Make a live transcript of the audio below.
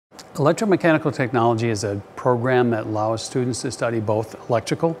Electromechanical technology is a program that allows students to study both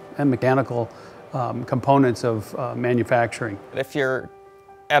electrical and mechanical components of manufacturing. If you're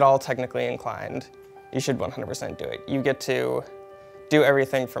at all technically inclined, you should 100% do it. You get to do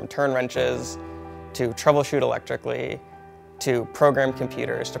everything from turn wrenches to troubleshoot electrically to program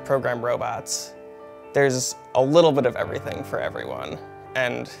computers to program robots. There's a little bit of everything for everyone,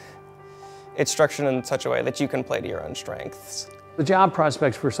 and it's structured in such a way that you can play to your own strengths. The job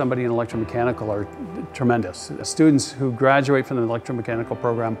prospects for somebody in electromechanical are tremendous. Students who graduate from the electromechanical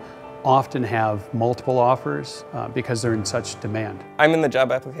program often have multiple offers because they're in such demand. I'm in the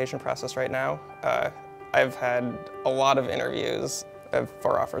job application process right now. I've had a lot of interviews. I have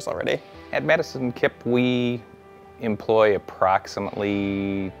 4 offers already. At Madison KIPP, we employ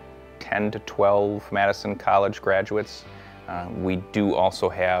approximately 10 to 12 Madison College graduates. We do also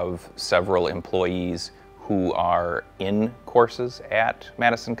have several employees who are in courses at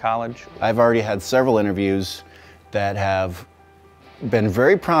Madison College. I've already had several interviews that have been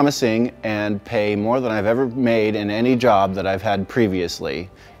very promising and pay more than I've ever made in any job that I've had previously.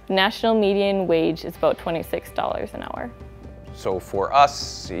 National median wage is about $26 an hour. So for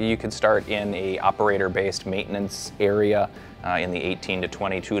us, you could start in a operator-based maintenance area in the $18 to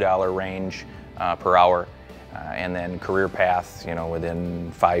 $22 range per hour. And then career path,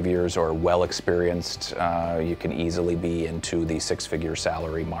 within 5 years or well experienced, you can easily be into the 6-figure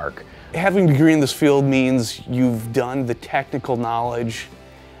salary mark. Having a degree in this field means you've done the technical knowledge,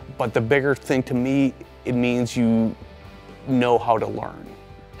 but the bigger thing to me, it means you know how to learn.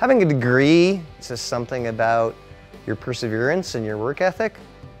 Having a degree says something about your perseverance and your work ethic,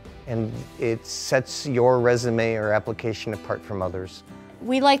 and it sets your resume or application apart from others.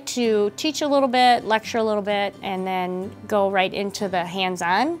 We like to teach a little bit, lecture a little bit, and then go right into the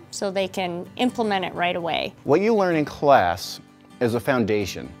hands-on so they can implement it right away. What you learn in class is a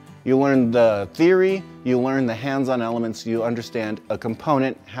foundation. You learn the theory, you learn the hands-on elements, you understand a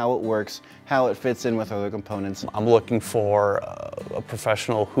component, how it works, how it fits in with other components. I'm looking for a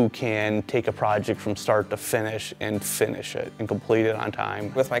professional who can take a project from start to finish and finish it and complete it on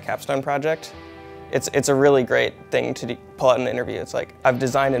time. With my capstone project, it's a really great thing to pull out in an interview. It's like, I've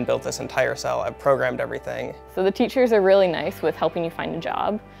designed and built this entire cell, I've programmed everything. So the teachers are really nice with helping you find a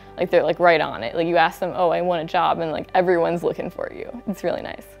job. Like they're like right on it. Like you ask them, oh, I want a job, and like everyone's looking for you. It's really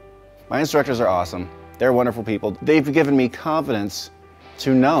nice. My instructors are awesome. They're wonderful people. They've given me confidence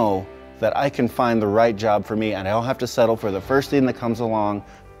to know that I can find the right job for me and I don't have to settle for the first thing that comes along.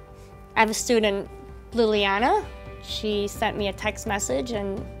 I have a student, Liliana. She sent me a text message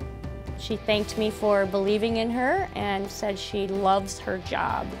and she thanked me for believing in her and said she loves her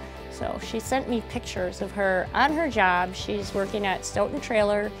job. So she sent me pictures of her on her job. She's working at Stoughton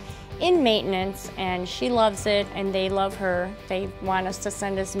Trailer in maintenance, and she loves it and they love her. They want us to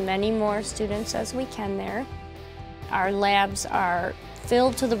send as many more students as we can there. Our labs are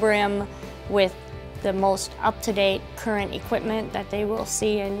filled to the brim with the most up-to-date current equipment that they will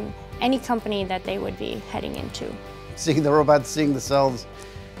see in any company that they would be heading into. Seeing the robots, seeing the cells,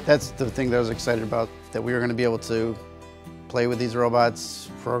 that's the thing that I was excited about, that we were going to be able to play with these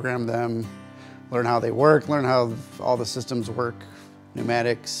robots, program them, learn how they work, learn how all the systems work,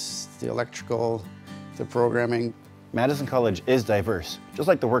 pneumatics, the electrical, the programming. Madison College is diverse, just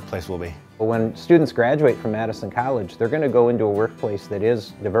like the workplace will be. When students graduate from Madison College, they're going to go into a workplace that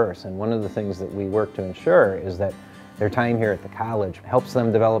is diverse, and one of the things that we work to ensure is that their time here at the college helps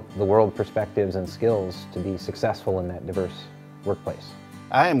them develop the world perspectives and skills to be successful in that diverse workplace.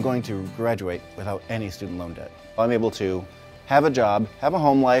 I am going to graduate without any student loan debt. I'm able to have a job, have a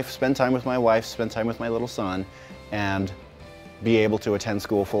home life, spend time with my wife, spend time with my little son, and be able to attend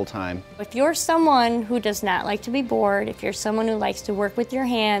school full-time. If you're someone who does not like to be bored, if you're someone who likes to work with your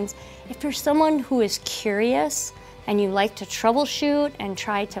hands, if you're someone who is curious and you like to troubleshoot and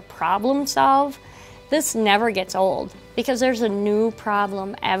try to problem solve, this never gets old because there's a new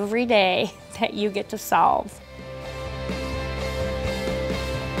problem every day that you get to solve.